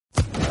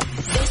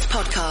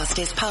podcast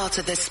is part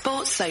of the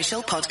Sports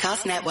Social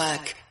Podcast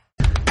Network.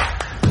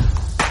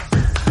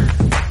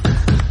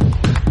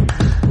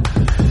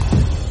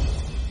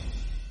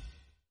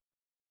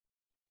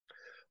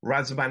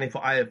 Razabani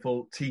for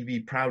IFL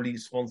TV, proudly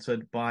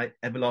sponsored by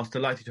Everlast.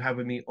 Delighted to have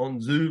with me on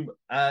Zoom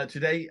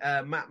today,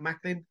 Matt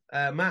Macklin.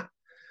 Matt,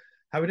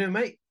 how are we doing,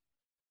 mate?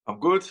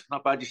 I'm good.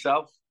 Not bad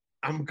yourself?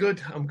 I'm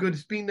good.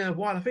 It's been a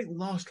while. I think the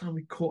last time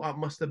we caught up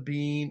must have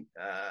been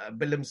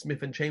Bilham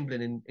Smith and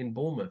Chamberlain in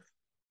Bournemouth.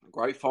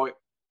 Great fight.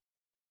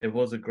 It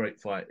was a great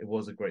fight.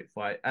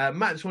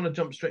 Matt, just want to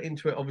jump straight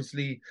into it.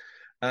 Obviously,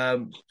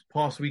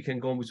 past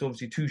weekend gone, we saw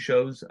obviously two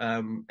shows.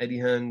 Eddie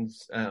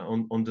Hearn's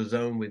on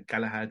DAZN with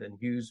Galahad and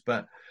Hughes,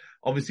 but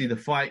obviously the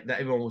fight that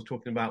everyone was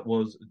talking about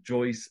was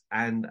Joyce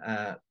and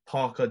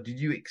Parker. Did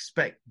you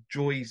expect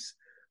Joyce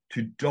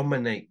to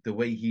dominate the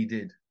way he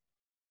did?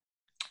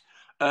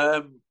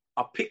 I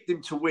picked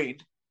him to win.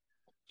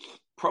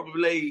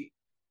 Probably,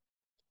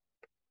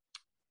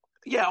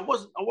 yeah. I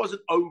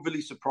wasn't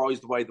overly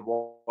surprised the way the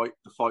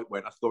fight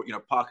went. I thought,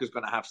 Parker's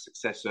going to have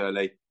success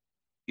early.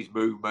 His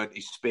movement,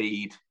 his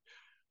speed,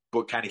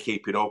 but can he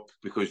keep it up?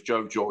 Because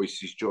Joe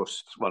Joyce is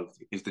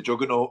he's the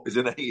juggernaut,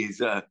 isn't he? He's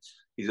a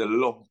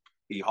lump.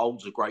 He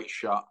holds a great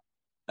shot.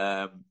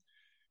 I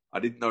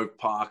didn't know if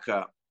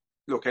Parker.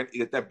 Look,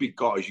 they're big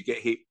guys. You get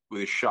hit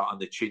with a shot on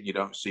the chin you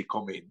don't see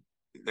coming.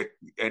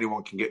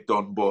 Anyone can get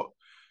done, but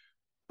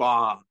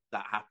bar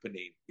that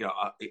happening,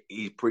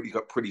 he's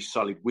got pretty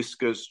solid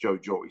whiskers, Joe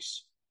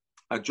Joyce,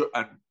 and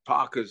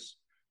Parker's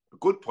a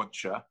good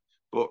puncher,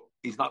 but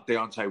he's not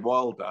Deontay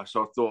Wilder,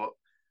 so I thought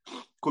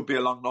could be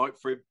a long night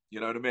for him. You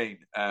know what I mean?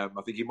 I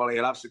think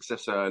he'll have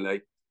success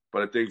early,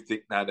 but I do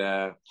think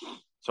that.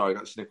 Sorry, I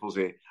got sniffles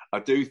here.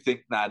 I do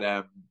think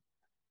that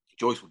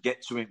Joyce will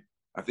get to him.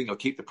 I think he'll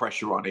keep the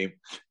pressure on him.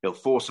 He'll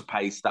force a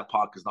pace that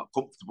Parker's not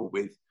comfortable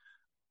with.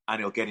 And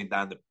he'll get him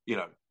down the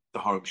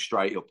home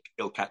straight.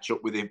 He'll catch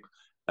up with him.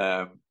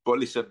 But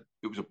listen,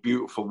 it was a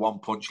beautiful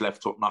one-punch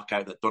left-hook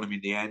knockout that done him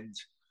in the end.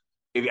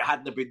 If it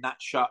hadn't have been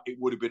that shot, it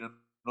would have been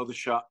another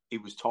shot. He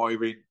was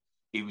tiring.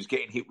 He was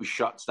getting hit with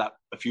shots that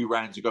a few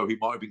rounds ago he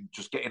might have been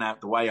just getting out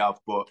the way of,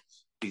 but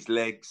his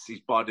legs, his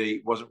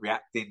body wasn't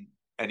reacting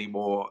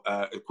anymore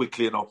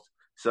quickly enough.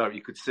 So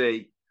you could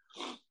see.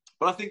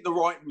 But I think the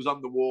writing was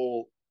on the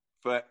wall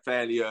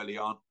fairly early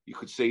on. You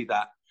could see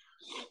that.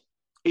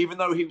 Even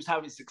though he was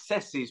having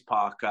successes,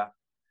 Parker,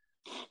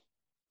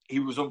 he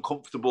was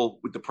uncomfortable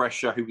with the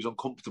pressure. He was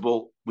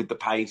uncomfortable with the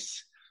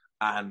pace,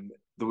 and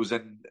there was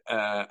an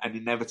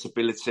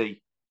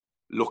inevitability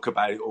look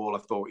about it all. I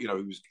thought,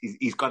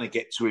 he's going to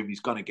get to him.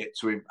 He's going to get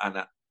to him,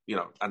 and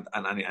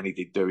and he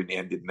did do in the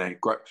end, didn't he?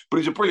 Great, but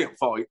it was a brilliant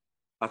fight.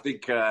 I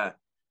think it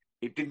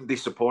didn't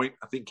disappoint.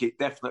 I think it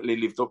definitely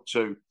lived up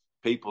to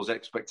people's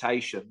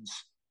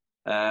expectations.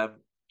 And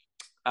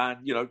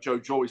Joe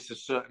Joyce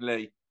has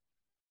certainly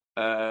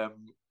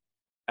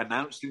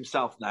announced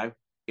himself now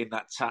in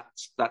that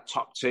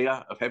top tier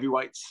of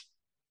heavyweights.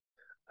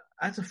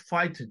 As a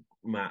fighter,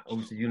 Matt,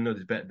 obviously you know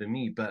this better than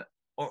me, but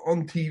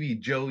on TV,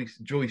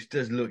 Joyce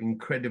does look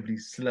incredibly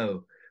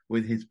slow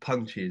with his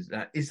punches.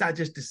 Is that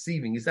just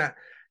deceiving? Is that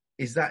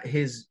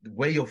his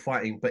way of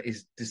fighting, but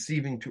is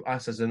deceiving to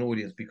us as an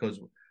audience because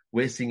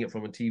we're seeing it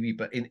from a TV?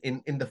 But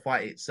in the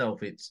fight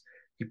itself, he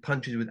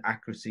punches with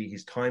accuracy,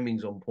 his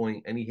timing's on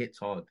point, and he hits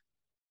hard.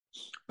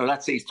 Well,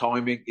 that's his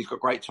timing. He's got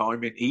great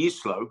timing. He is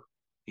slow,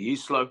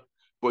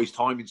 but his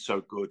timing's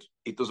so good.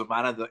 It doesn't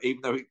matter that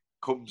even though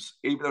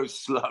it's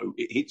slow,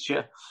 it hits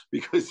you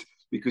because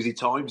he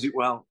times it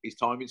well. His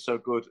timing's so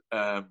good.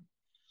 It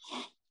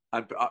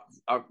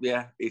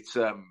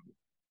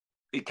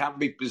can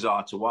be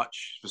bizarre to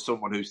watch for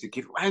someone who's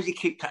thinking, how does he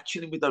keep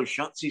catching him with those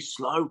shots? He's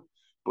slow,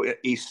 but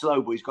he's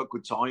got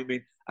good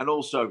timing, and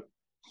also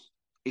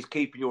he's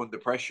keeping you under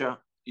pressure.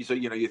 So,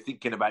 you're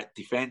thinking about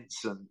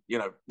defence and,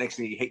 next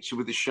thing he hits you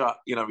with a shot,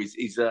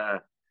 he's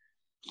a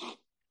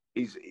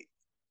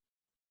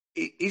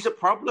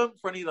problem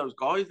for any of those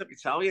guys, let me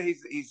tell you.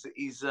 He's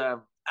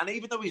and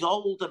even though he's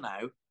older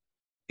now,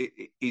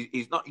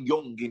 he's not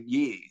young in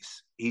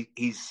years.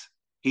 He's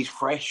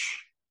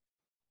fresh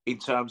in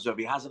terms of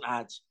he hasn't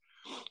had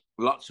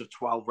lots of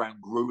 12-round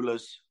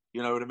gruelers,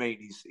 you know what I mean?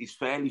 He's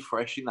fairly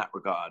fresh in that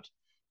regard.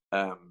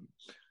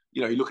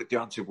 You look at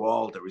Deontay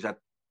Wilder, he's had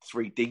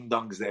 3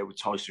 ding-dongs there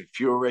with Tyson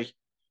Fury.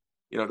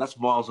 That's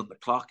miles on the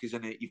clock,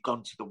 isn't it? You've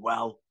gone to the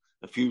well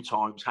a few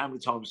times. How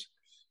many times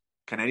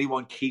can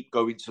anyone keep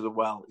going to the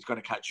well? He's going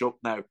to catch up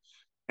now.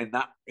 In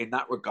that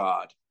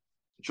regard,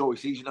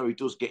 Joyce, even though he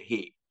does get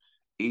hit,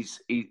 he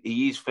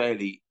is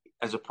fairly,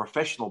 as a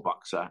professional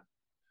boxer,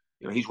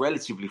 he's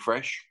relatively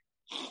fresh.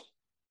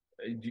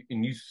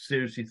 And you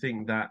seriously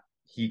think that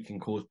he can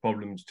cause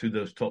problems to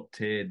those top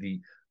tier, the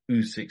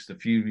Usyks, the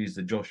Furies,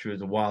 the Joshuas,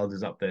 the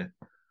Wilders up there?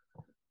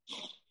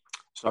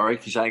 Sorry,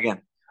 can you say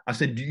again? I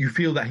said, do you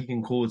feel that he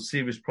can cause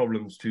serious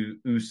problems to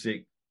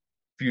Usyk,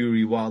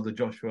 Fury, Wilder,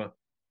 Joshua?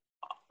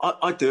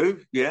 I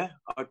do, yeah,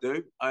 I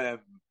do.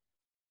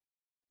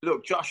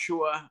 Look,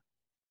 Joshua,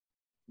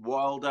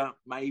 Wilder,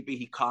 maybe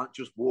he can't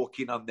just walk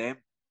in on them.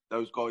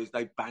 those guys,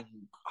 they bang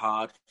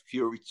hard.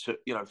 Fury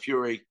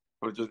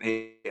probably doesn't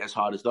hit as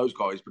hard as those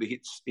guys, but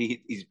he's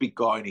a big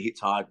guy and he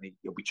hits hard and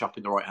he'll be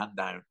chopping the right hand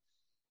down.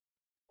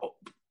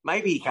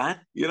 Maybe he can,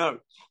 it'll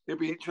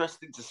be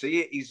interesting to see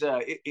it.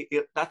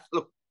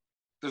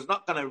 There's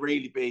not going to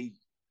really be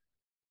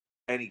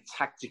any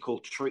tactical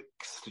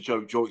tricks to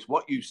Joe Joyce.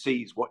 What you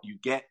see is what you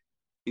get.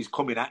 He's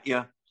coming at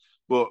you,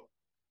 but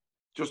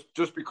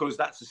just because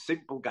that's a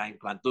simple game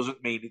plan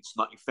doesn't mean it's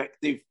not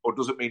effective or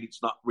doesn't mean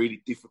it's not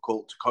really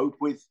difficult to cope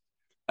with.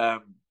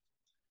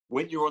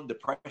 When you're under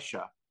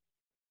pressure,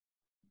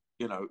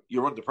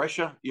 you're under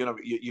pressure. You're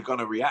going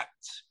to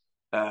react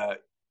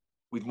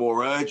with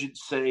more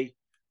urgency.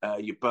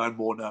 You burn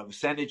more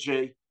nervous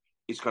energy.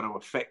 It's going to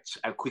affect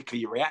how quickly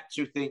you react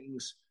to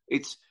things.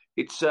 He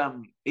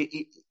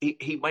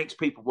makes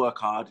people work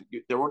hard.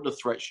 They're under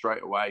threat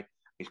straight away.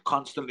 He's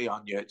constantly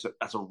on you.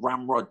 That's a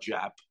ramrod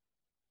jab.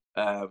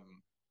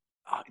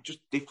 Just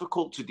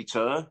difficult to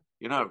deter.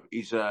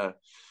 He's good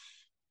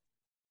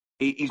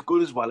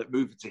as well at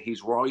moving to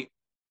his right,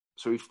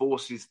 so he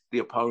forces the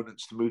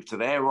opponents to move to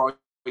their right.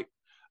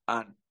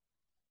 And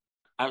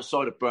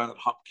outside of Bernard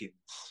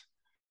Hopkins,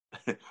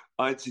 I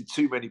haven't seen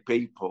too many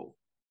people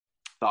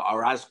that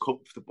are as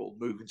comfortable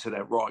moving to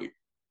their right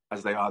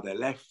as they are their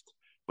left.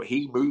 But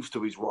he moves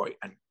to his right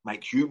and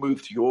makes you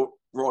move to your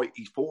right.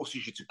 He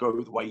forces you to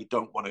go the way you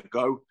don't want to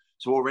go.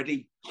 So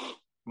already,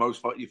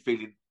 most likely, you're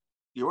feeling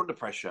you're under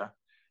pressure.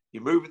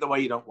 You're moving the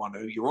way you don't want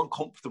to. You're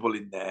uncomfortable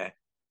in there.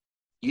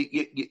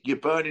 You're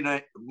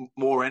burning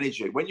more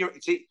energy.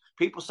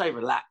 People say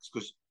relax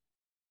because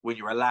when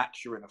you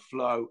relax, you're in a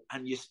flow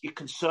and you're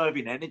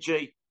conserving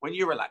energy. When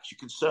you relax, you're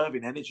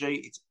conserving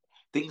energy.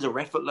 Things are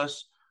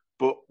effortless.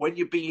 But when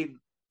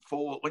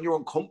when you're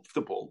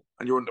uncomfortable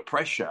and you're under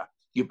pressure,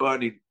 you're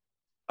burning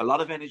a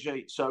lot of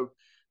energy. So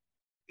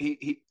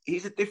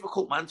he's a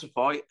difficult man to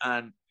fight.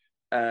 And,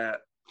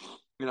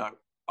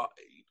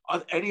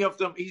 any of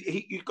them,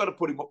 you've got to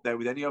put him up there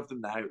with any of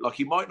them now. Like,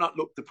 he might not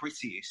look the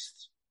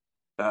prettiest.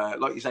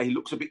 Like you say, he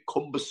looks a bit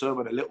cumbersome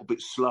and a little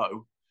bit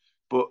slow.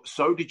 But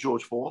so did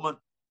George Foreman.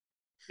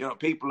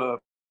 People are,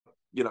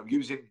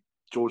 using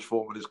George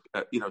Foreman as,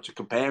 to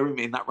compare him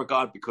in that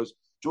regard because Big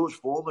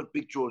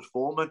George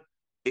Foreman,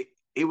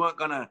 he weren't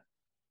going to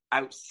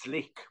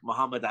out-slick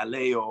Muhammad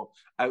Ali or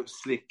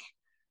out-slick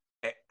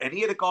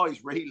any of the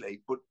guys,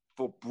 really. But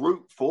for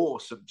brute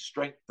force and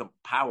strength and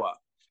power,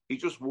 he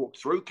just walked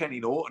through Kenny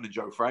Norton and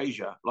Joe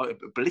Frazier,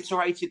 like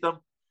obliterated them.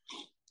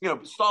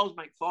 But styles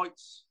make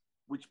fights,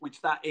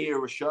 which that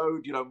era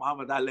showed.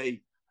 Muhammad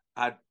Ali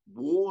had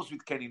wars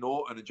with Kenny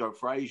Norton and Joe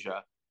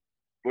Frazier,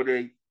 but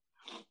he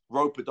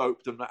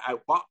rope-a-doped them,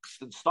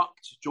 outboxed and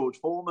stopped George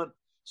Foreman.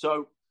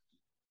 So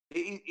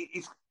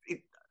it's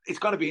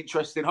going to be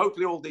interesting.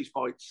 Hopefully all these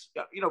fights,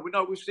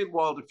 we've seen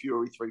Wilder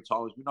Fury 3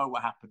 times. We know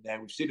what happened there.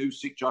 We've seen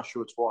Usyk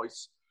Joshua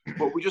twice,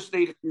 but we just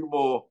need a few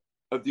more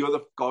of the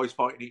other guys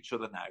fighting each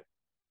other now.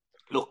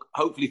 Look,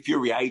 hopefully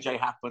Fury AJ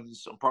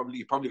happens. You're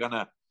probably going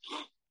to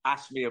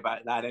ask me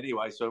about that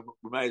anyway, so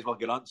we may as well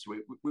get on to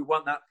it. We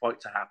want that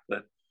fight to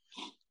happen.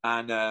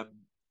 And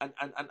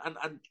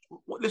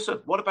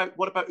listen, what about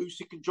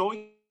Usyk and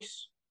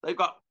Joyce? They've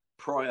got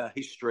prior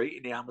history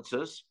in the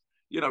amateurs.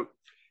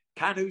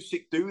 Can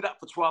Usyk do that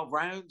for 12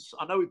 rounds?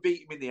 I know he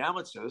beat him in the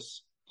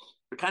amateurs,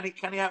 but can he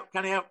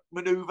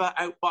outmaneuver,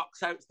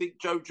 outbox, outthink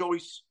Joe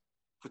Joyce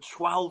for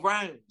 12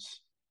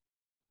 rounds?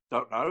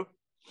 Don't know.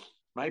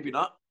 Maybe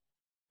not.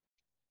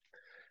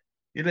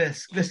 Yeah,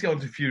 let's get on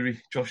to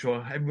Fury,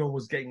 Joshua. Everyone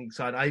was getting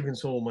excited. I even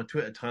saw on my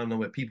Twitter timeline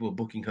where people were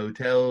booking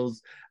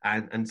hotels,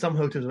 and some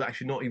hotels were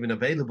actually not even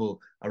available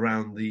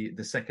around the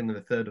 2nd and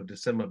the 3rd of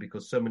December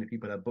because so many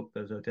people had booked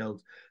those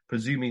hotels,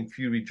 presuming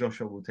Fury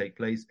Joshua will take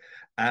place.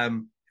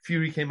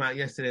 Fury came out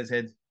yesterday and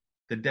said,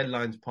 the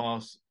deadline's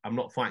passed. I'm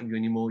not fighting you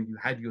anymore. You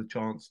had your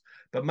chance.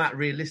 But Matt,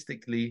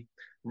 realistically,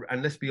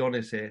 and let's be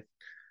honest here,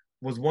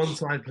 was one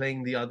side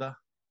playing the other?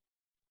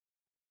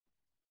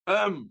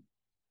 I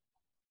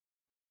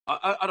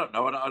don't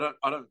know.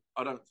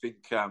 I don't think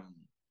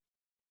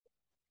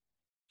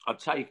I'd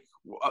take.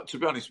 To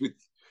be honest, with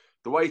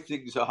the way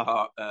things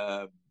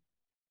are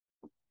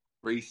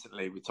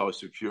recently with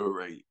Tyson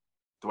Fury,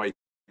 the way he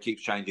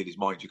keeps changing his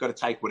mind, you've got to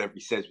take whatever he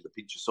says with a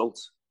pinch of salt,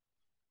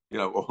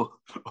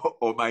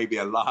 or maybe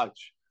a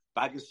large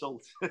bag of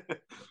salt,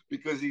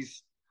 because he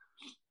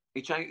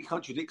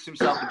contradicts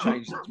himself and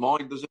changes his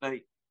mind, doesn't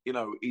he?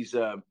 He's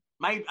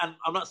maybe, and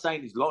I'm not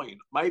saying he's lying.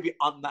 Maybe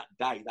on that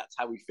day, that's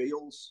how he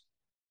feels.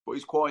 But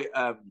he's quite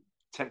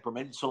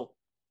temperamental,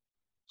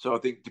 so I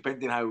think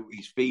depending how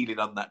he's feeling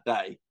on that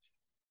day,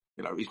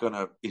 he's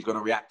gonna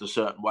react a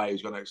certain way.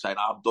 He's gonna say,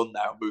 "I'm done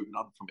now. I'm moving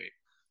on from it."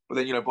 But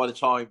then, by the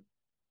time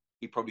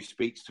he probably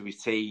speaks to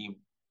his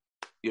team,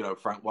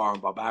 Frank Warren,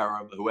 Bob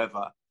Arum,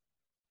 whoever,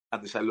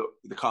 and they say,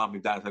 "Look," they calm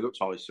him down. They say, "Look,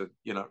 Tyson,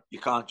 you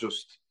can't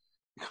just.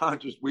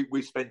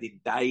 We're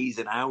spending days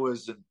and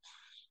hours, and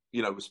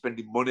we're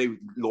spending money with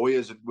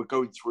lawyers, and we're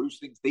going through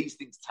things. These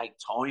things take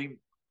time."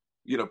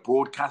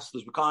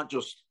 Broadcasters, we can't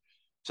just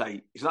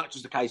say, it's not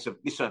just a case of,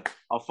 listen,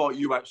 I'll fight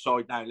you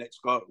outside now, let's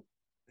go.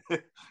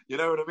 You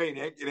know what I mean?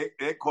 It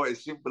ain't quite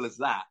as simple as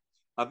that.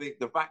 I think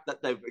the fact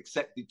that they've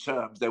accepted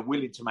terms, they're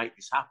willing to make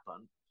this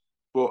happen,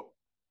 but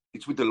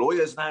it's with the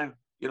lawyers now.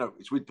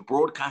 It's with the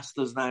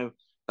broadcasters now.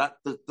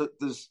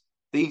 There's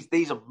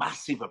these are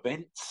massive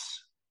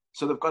events,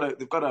 so they've got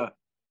to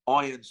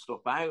iron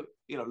stuff out.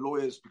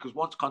 Lawyers, because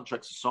once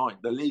contracts are signed,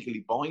 they're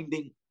legally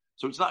binding.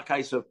 So it's not a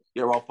case of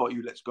I'll fight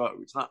you, let's go.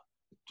 It's not.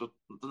 It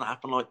doesn't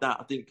happen like that.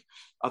 I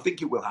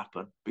think it will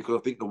happen because I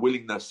think the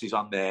willingness is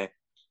on there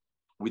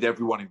with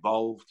everyone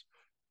involved.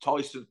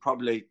 Tyson's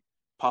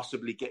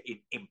possibly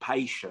getting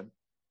impatient,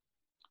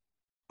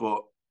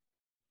 but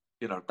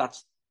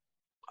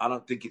I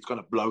don't think it's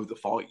going to blow the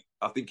fight.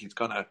 I think it's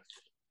going to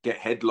get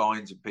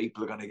headlines and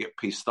people are going to get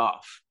pissed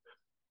off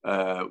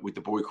with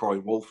the boy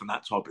crying wolf and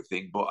that type of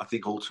thing. But I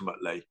think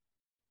ultimately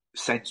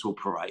sense will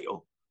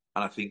prevail,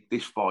 and I think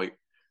this fight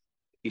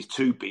is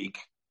too big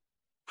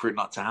for it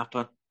not to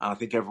happen, and I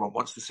think everyone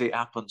wants to see it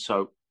happen.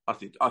 So I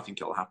think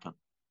it'll happen.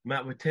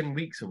 Matt, we're 10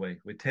 weeks away.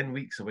 We're 10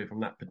 weeks away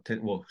from that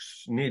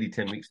nearly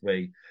 10 weeks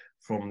away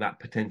from that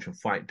potential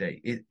fight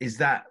day. Is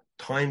that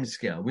time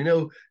scale? We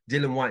know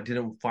Dylan White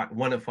didn't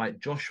want to fight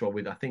Joshua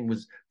with, I think,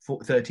 was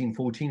 13,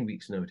 14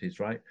 weeks notice,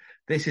 right?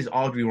 This is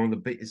arguably one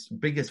of the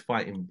biggest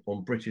fight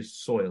on British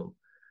soil.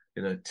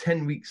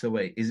 10 weeks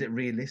away. Is it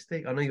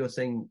realistic? I know you're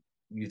saying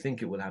you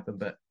think it will happen,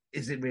 but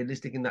is it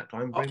realistic in that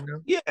time frame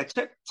now? Yeah,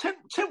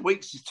 10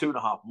 weeks is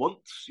 2.5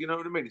 months. You know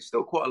what I mean? It's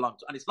still quite a long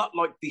time. And it's not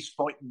like this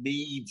fight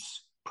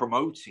needs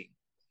promoting.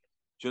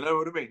 Do you know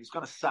what I mean? It's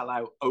going to sell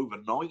out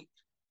overnight.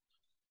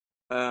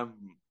 So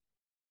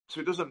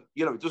it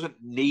doesn't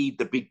need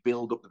the big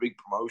build up, the big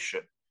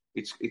promotion.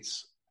 It's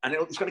going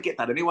to get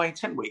that anyway.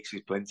 10 weeks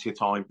is plenty of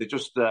time. They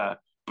just, but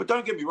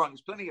don't get me wrong,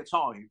 there's plenty of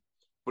time,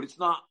 but it's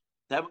not.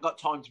 They haven't got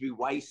time to be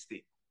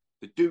wasted.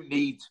 They do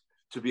need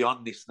to be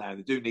on this now.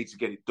 They do need to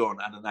get it done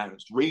and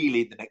announced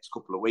really in the next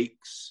couple of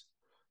weeks,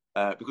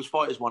 because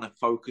fighters want to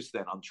focus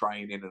then on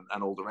training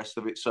and all the rest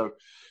of it. So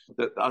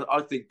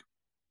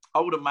I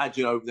would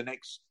imagine over the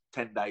next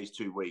 10 days,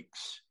 2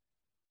 weeks,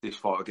 this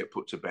fight will get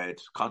put to bed,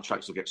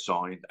 contracts will get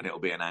signed, and it'll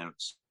be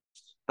announced.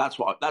 That's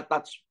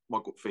that's my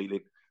gut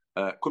feeling.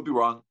 Could be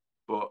wrong,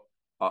 but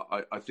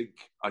I think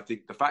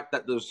the fact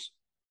that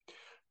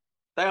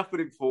they offered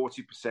him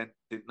 40%,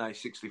 didn't they?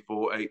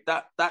 60-40.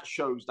 That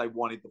shows they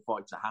wanted the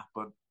fight to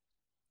happen.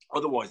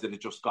 Otherwise, they'd have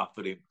just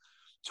offered him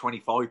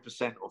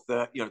 25% or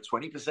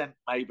 20%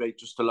 maybe,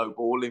 just to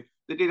lowball him.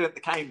 They didn't.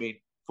 They came in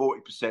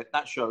 40%.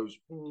 That shows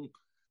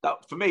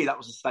that for me, that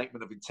was a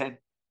statement of intent.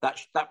 That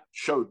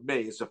showed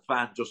me as a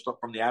fan, just up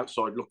from the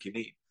outside looking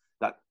in,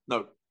 that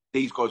no,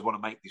 these guys want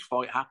to make this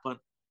fight happen,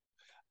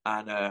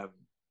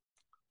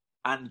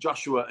 and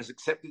Joshua has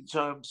accepted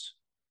terms.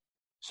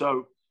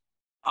 So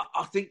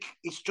I think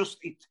it's just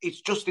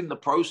in the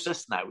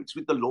process now. It's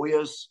with the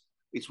lawyers,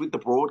 it's with the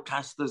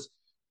broadcasters.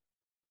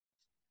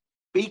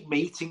 Big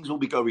meetings will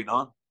be going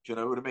on. Do you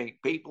know what I mean?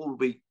 People will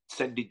be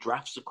sending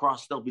drafts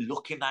across. They'll be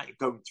looking at it,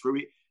 going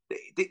through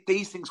it.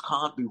 These things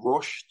can't be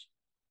rushed,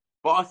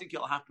 but I think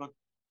it'll happen.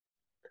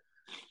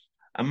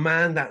 A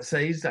man that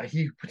says that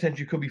he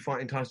potentially could be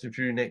fighting Tyson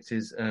Fury next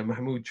is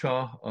Mahmoud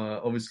Charr,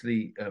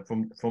 obviously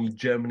from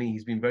Germany.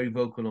 He's been very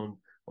vocal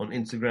on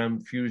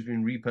Instagram. Fury's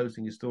been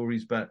reposting his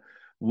stories, but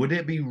would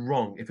it be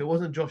wrong, if it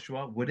wasn't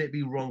Joshua, would it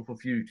be wrong for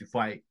Fury to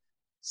fight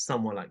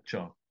someone like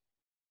Charr?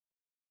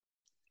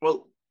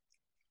 Well,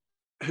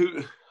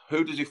 who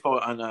does he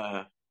fight,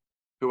 and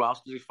who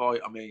else does he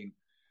fight? I mean,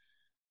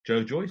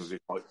 Joe Joyce? Does he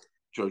fight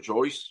Joe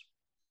Joyce?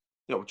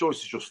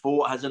 Joyce has just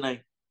fought, hasn't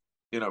he?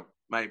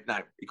 Maybe now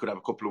he could have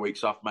a couple of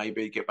weeks off,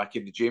 maybe get back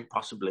in the gym,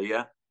 possibly.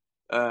 Yeah,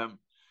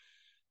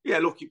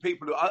 Look,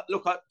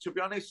 to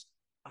be honest,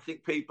 I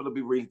think people will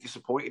be really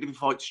disappointed if he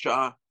fights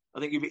Charr. I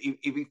think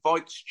if he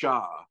fights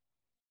Charr,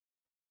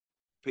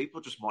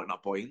 people just might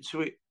not buy into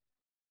it.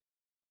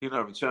 In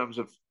terms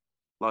of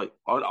I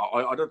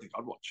don't think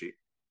I'd watch it.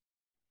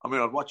 I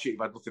mean, I'd watch it if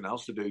I had nothing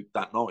else to do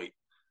that night,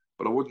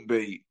 but I wouldn't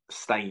be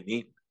staying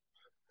in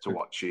to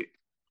watch it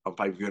on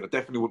pay-per-view, and I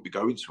definitely wouldn't be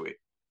going to it.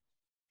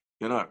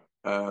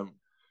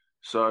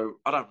 So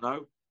I don't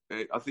know.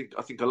 I think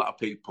a lot of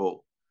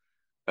people,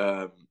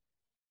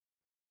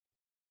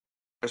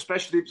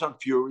 especially if it's on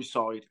Fury's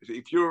side, if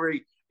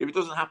it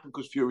doesn't happen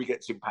because Fury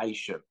gets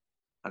impatient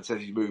and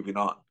says he's moving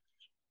on,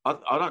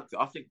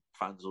 I think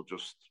fans will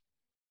just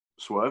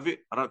swerve it.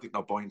 I don't think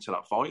they'll buy into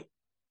that fight.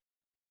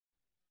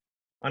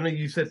 I know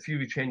you said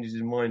Fury changes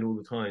his mind all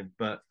the time,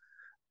 but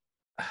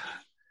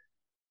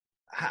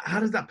how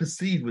does that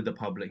perceive with the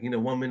public?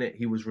 1 minute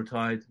he was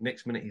retired,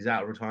 next minute he's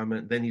out of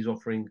retirement, then he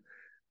wants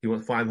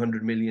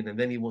 500 million, and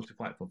then he wants to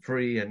fight for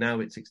free, and now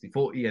it's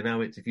 60-40, and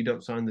now it's, if you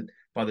don't sign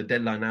by the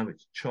deadline, now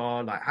it's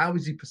Charr. How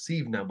is he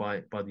perceived now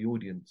by the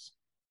audience?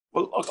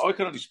 Well, I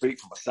can only speak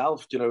for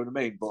myself, do you know what I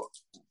mean? But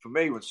for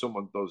me, when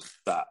someone does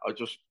that, I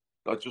just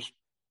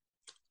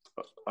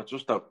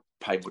don't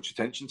pay much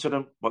attention to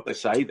them, what they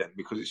say then,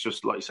 because it's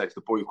just, like you say, it's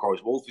the boy who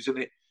cries wolf, isn't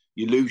it?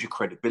 You lose your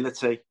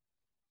credibility.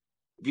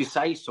 If you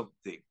say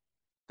something,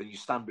 then you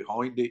stand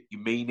behind it, you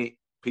mean it,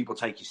 people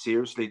take you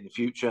seriously in the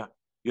future.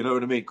 You know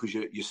what I mean? Because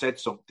you said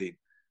something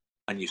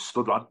and you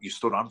stood on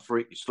for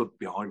it. You stood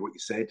behind what you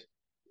said.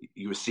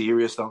 You were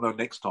serious. I know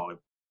next time.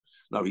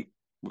 No, we've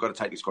got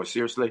to take this guy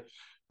seriously.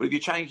 But if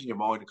you're changing your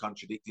mind and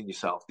contradicting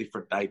yourself,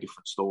 different day,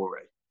 different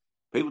story,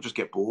 people just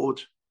get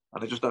bored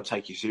and they just don't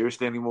take you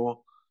seriously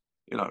anymore.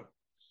 You know.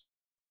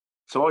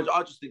 So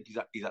I just think he's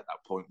at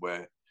that point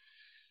where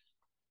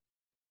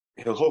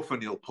he'll huff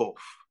and he'll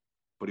puff,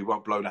 but he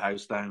won't blow the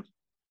house down.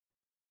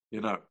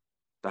 You know,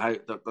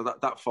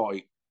 that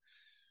fight.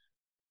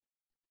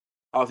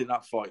 I think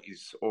that fight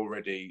is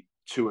already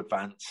too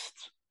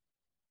advanced.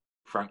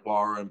 Frank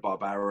Warren,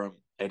 Bob Arum,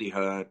 Eddie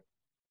Hearn,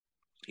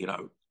 you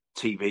know,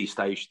 TV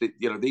station.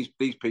 You know, these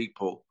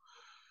people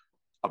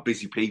are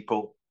busy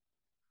people.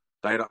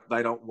 They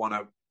don't want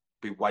to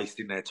be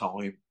wasting their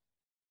time.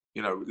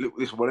 You know,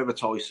 listen, whatever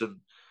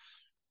Tyson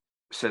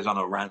says on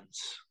a rant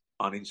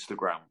on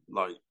Instagram,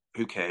 like,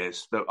 who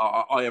cares?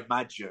 I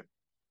imagine,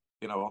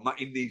 you know, I'm not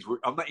in these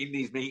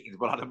meetings,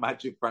 but I'd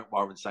imagine Frank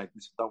Warren saying,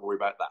 "Listen, don't worry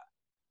about that.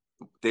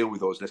 Deal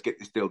with us. Let's get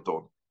this deal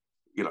done.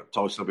 You know,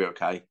 Tyson will be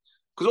okay."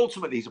 Because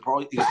ultimately, he's a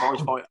prize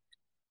fighter.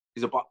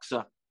 He's a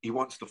boxer. He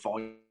wants to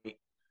fight.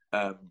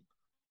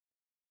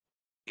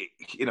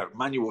 You know,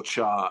 Manuel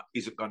Charr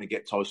isn't going to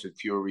get Tyson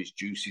Fury's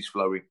juices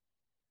flowing.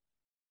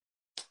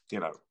 You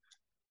know,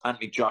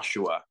 Anthony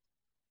Joshua.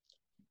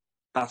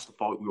 That's the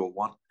fight we all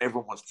want.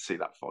 Everyone wants to see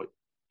that fight.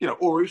 You know,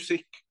 or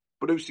Usyk.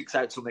 But Usyk's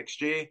out till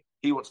next year.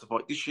 He wants to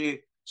fight this year.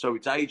 So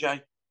it's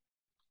AJ.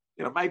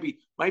 You know, maybe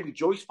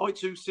Joyce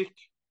fights Usyk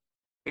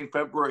in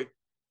February.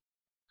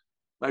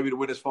 Maybe the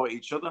winners fight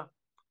each other.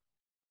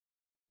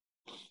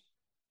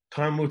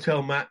 Time will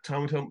tell, Matt.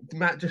 Time will tell.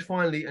 Matt, just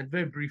finally and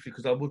very briefly,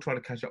 because I will try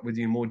to catch up with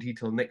you in more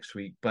detail next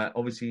week. But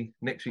obviously,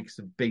 next week's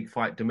a big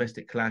fight,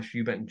 domestic clash.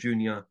 Eubank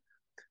Jr.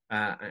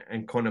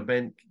 And Conor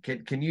Benn.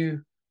 Can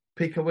you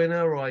pick a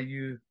winner, or are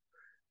you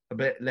a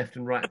bit left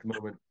and right at the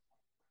moment?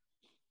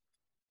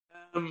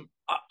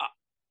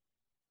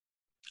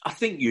 I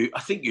think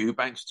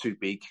Eubank's too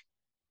big.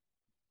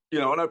 You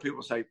know, I know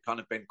people say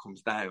Conor Benn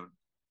comes down,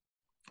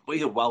 but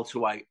he's a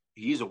welterweight.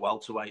 He is a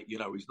welterweight. You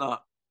know, he's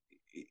not.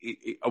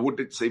 I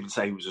wouldn't even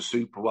say he was a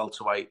super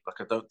welterweight. Like,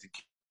 I don't think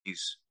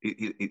he's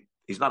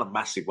not a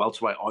massive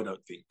welterweight. I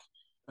don't think.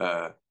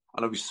 I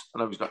know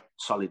he's got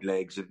solid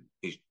legs and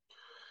he's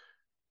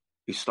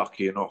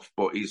stocky enough,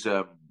 but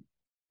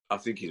I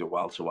think he's a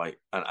welterweight.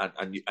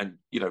 And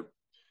you know,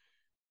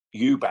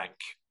 Eubank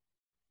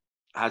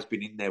has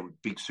been in there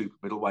with big super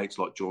middleweights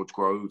like George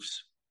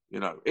Groves. You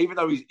know, even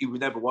though he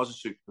never was a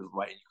super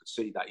middleweight, and you could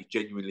see that he's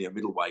genuinely a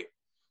middleweight.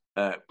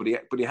 But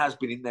he has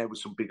been in there with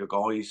some bigger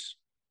guys.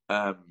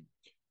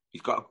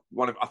 He's got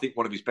I think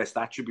one of his best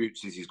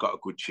attributes is he's got a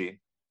good chin.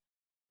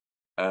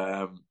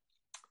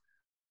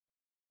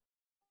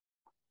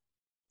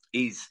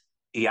 He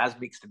has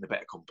mixed in the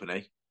better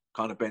company.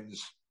 Conor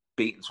Benn's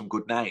beaten some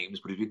good names,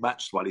 but he's been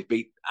matched well. He's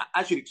beat,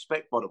 as you'd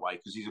expect, by the way,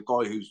 because he's a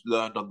guy who's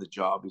learned on the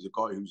job. He's a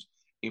guy who's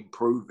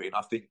improving.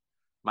 I think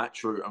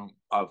Matchroot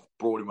have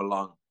brought him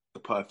along the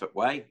perfect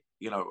way.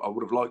 You know, I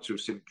would have liked to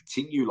have seen him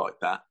continue like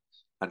that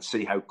and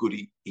see how good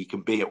he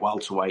can be at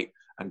welterweight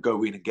and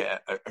go in and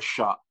get a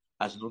shot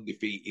as an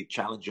undefeated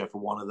challenger for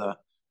one of the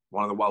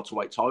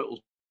welterweight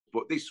titles.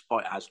 But this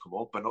fight has come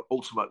up, and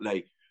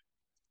ultimately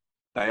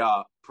they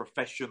are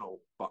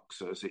professional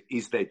boxers. It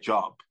is their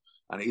job,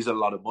 and it is a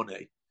lot of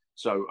money.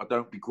 So I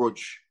don't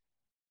begrudge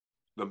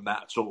them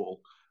that at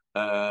all.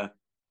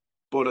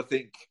 But I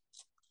think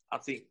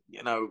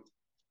you know,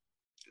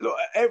 look,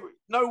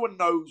 no one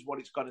knows what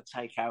it's going to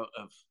take out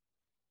of.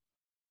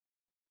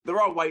 There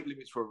are weight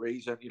limits for a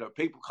reason. You know,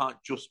 people can't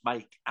just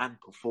make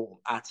and perform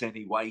at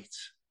any weight.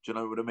 Do you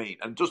know what I mean?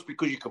 And just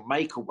because you can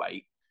make a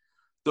weight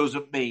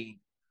doesn't mean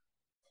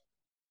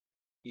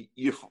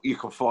you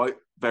can fight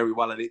very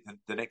well at it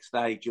the next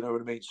day. Do you know what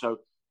I mean?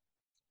 So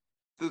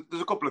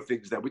there's a couple of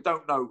things there. We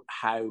don't know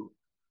how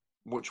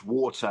much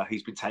water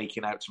he's been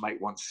taking out to make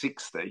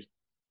 160,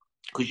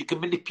 because you can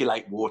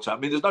manipulate water. I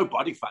mean, there's no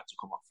body fat to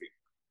come off him.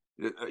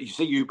 You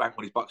see Eubank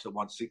when he's boxed at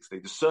 160.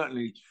 There's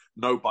certainly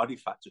no body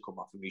fat to come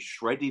off him. He's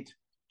shredded.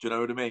 Do you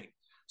know what I mean?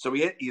 So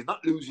he's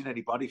not losing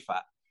any body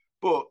fat,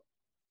 but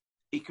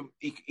he can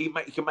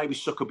maybe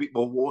suck a bit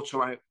more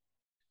water out.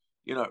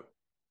 You know,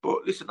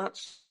 but listen,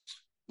 that's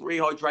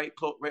rehydrate.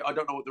 I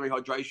don't know what the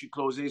rehydration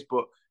clause is,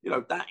 but you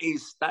know that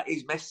is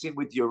messing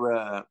with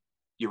your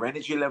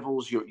energy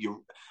levels.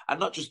 And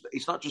not just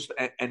it's not just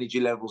energy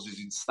levels as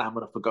in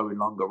stamina for going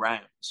longer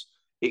rounds.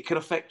 It can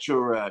affect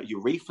your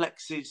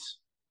reflexes,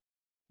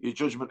 your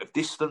judgment of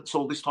distance,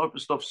 all this type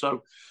of stuff.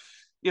 So,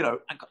 you know,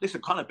 and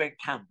listen, Conor Benn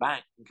can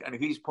bang, and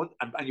if he's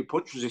and your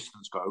punch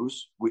resistance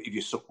goes if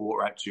you suck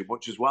water out too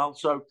much as well.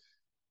 So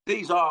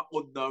these are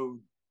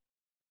unknown.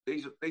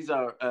 These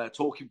are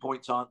talking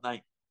points, aren't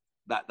they?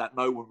 That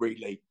no one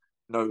really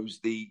knows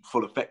the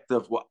full effect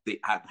of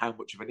how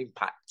much of an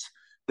impact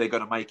they're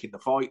going to make in the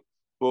fight.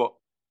 But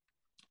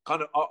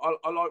kind of,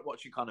 I like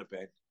watching Conor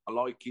Benn. I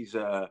like his.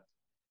 I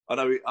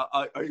know.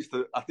 I used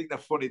to. I think they're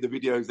funny, the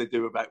videos they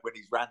do about when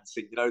he's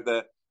ranting. You know,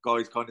 the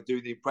guys kind of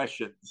doing the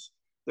impressions.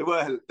 They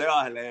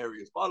are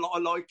hilarious. But I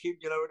like him,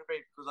 you know what I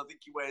mean? Because I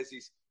think he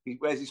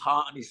wears his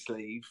heart on his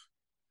sleeve.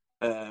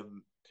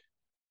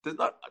 There's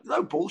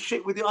no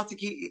bullshit with it. I think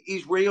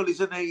he's real,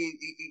 isn't he?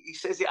 He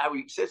says how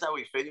he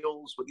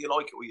feels, whether you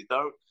like it or you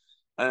don't.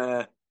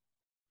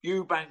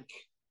 Eubank,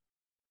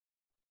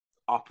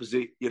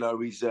 opposite, you know,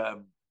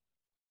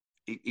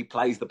 he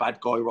plays the bad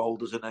guy role,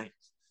 doesn't he?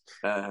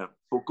 But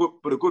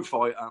a good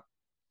fighter,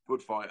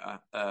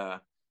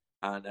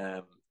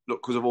 and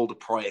look, because of all the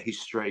prior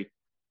history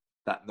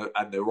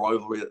and the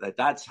rivalry that their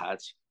dads had,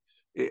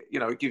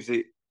 it gives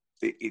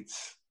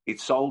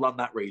it's sold on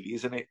that, really,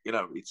 isn't it? You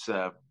know, it's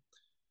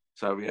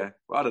so yeah.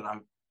 I don't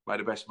know. May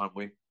the best man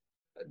win.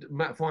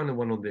 Matt, final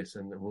one on this,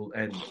 and we'll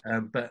end.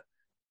 But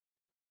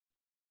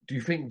do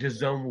you think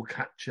DAZN will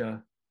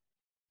capture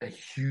a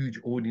huge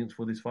audience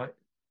for this fight?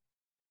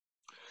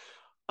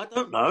 I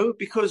don't know,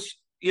 because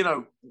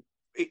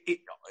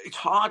it's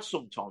hard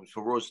sometimes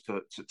for us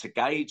to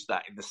gauge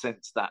that, in the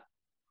sense that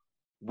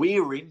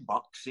we're in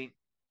boxing.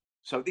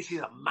 So this is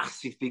a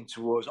massive thing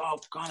to us. Oh,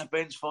 Conor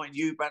Ben's fighting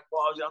Eubank.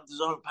 Why was it on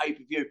DAZN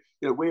pay-per-view?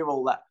 We're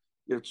all that.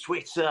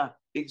 Twitter,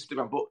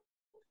 Instagram. But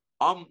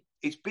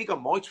it's big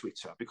on my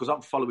Twitter because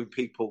I'm following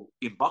people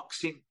in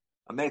boxing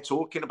and they're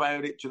talking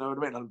about it. Do you know what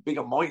I mean? I'm big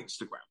on my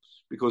Instagram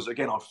because,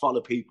 again, I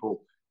follow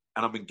people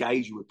and I'm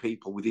engaging with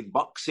people within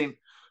boxing.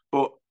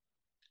 But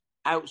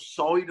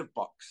outside of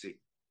boxing,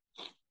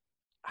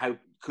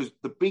 because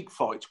the big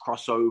fights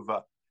cross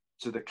over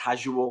to the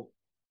casual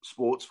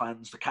sports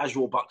fans, the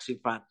casual boxing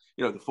fan,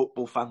 the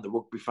football fan, the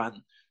rugby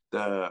fan,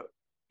 the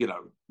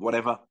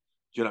whatever,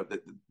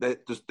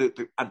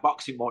 and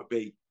boxing might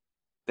be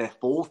their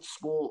fourth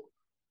sport.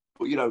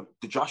 But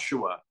the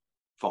Joshua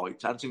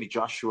fight, Anthony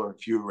Joshua and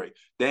Fury,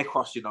 they're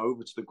crossing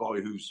over to the guy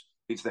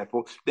it's their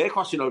fourth. They're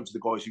crossing over to the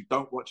guys who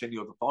don't watch any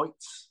other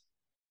fights.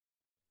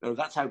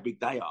 That's how big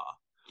they are.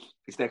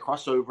 It's their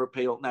crossover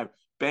appeal. Now,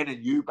 Ben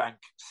and Eubank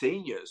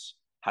seniors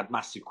had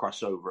massive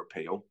crossover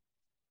appeal.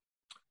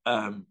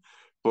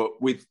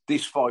 But with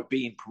this fight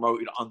being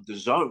promoted on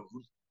DAZN,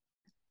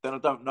 then I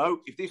don't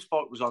know. If this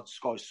fight was on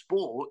Sky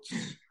Sports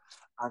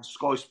and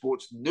Sky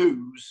Sports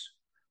News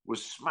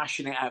was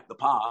smashing it out the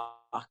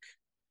park,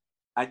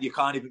 and you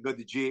can't even go to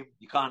the gym,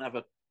 you can't have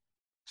a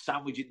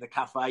sandwich in the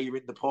cafe, you're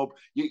in the pub,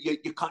 you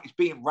can't. It's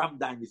being rammed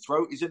down your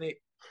throat, isn't it?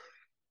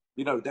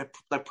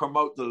 They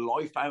promote the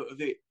life out of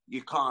it.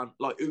 You can't,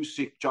 like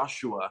Usyk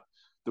Joshua,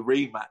 the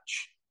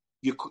rematch.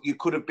 You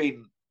could have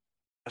been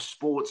a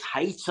sports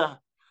hater,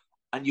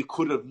 and you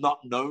could have not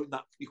known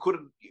that. It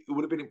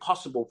would have been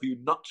impossible for you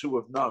not to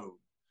have known,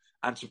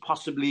 and to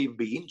possibly even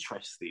be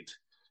interested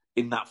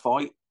in that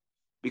fight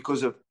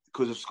because of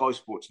Sky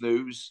Sports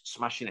News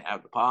smashing it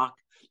out the park.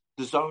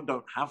 DAZN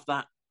don't have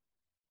that.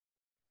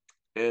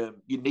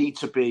 You need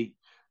to be.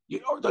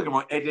 Don't get me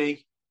wrong,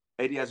 Eddie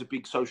has a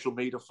big social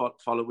media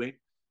following.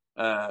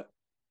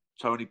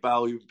 Tony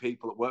Bell, even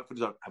people that work for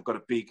DAZN have got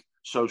a big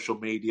social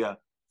media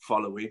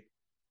following.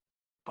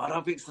 But I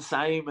don't think it's the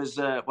same as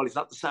it's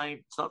not the same.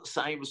 It's not the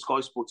same as Sky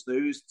Sports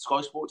News.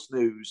 Sky Sports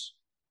News,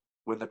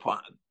 when they put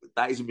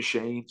that is a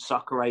machine.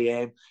 Soccer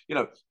AM.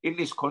 In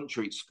this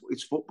country,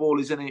 it's football,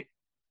 isn't it?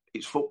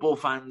 It's football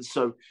fans.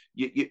 So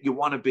you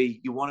want to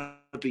be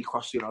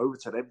crossing over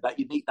to them.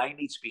 They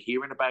need to be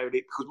hearing about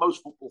it, because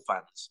most football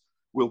fans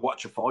will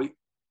watch a fight,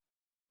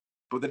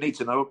 but they need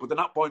to know it. But they're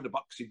not buying the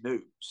boxing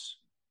news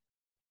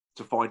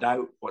to find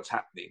out what's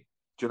happening.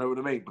 Do you know what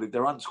I mean? But if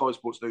they're on Sky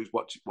Sports News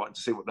wanting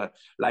to see what the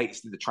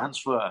latest in the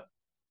transfer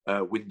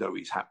window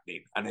is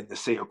happening, and then they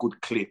see a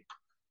good clip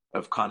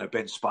of kind of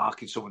Ben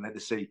sparking someone, then they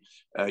see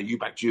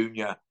Eubank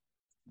Jr.,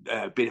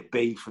 a bit of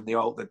beef from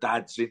the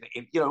dads,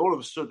 all of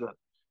a sudden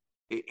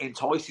it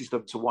entices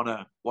them to want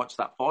to watch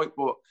that fight.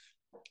 But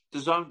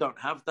DAZN don't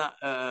have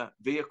that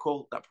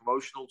vehicle, that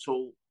promotional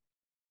tool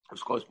of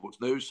Sky Sports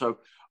News. So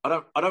I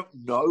don't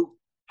know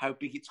how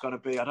big it's going to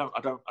be. I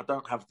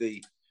don't have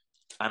the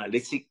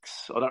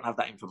analytics. I don't have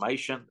that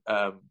information.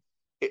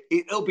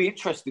 It'll be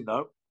interesting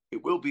though.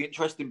 It will be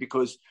interesting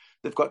because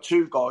they've got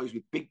two guys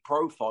with big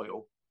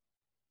profile,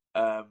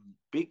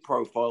 big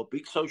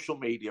social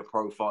media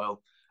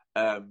profile.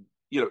 If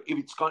you're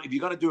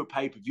going to do a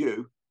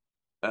pay-per-view,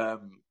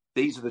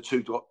 these are the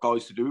two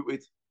guys to do it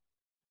with.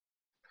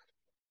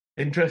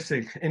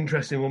 Interesting.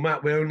 Well,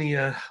 Matt, we're only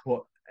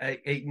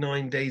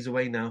 8-9 days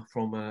away now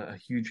from a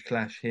huge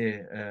clash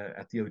here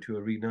at the O2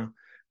 Arena.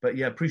 But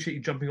yeah, appreciate you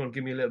jumping on,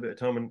 give me a little bit of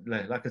time.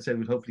 And like I said,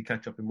 we'll hopefully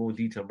catch up in more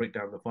detail, break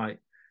down the fight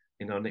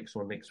in our next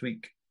one next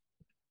week.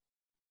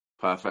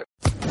 Perfect.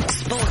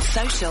 Sports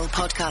Social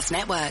Podcast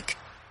Network.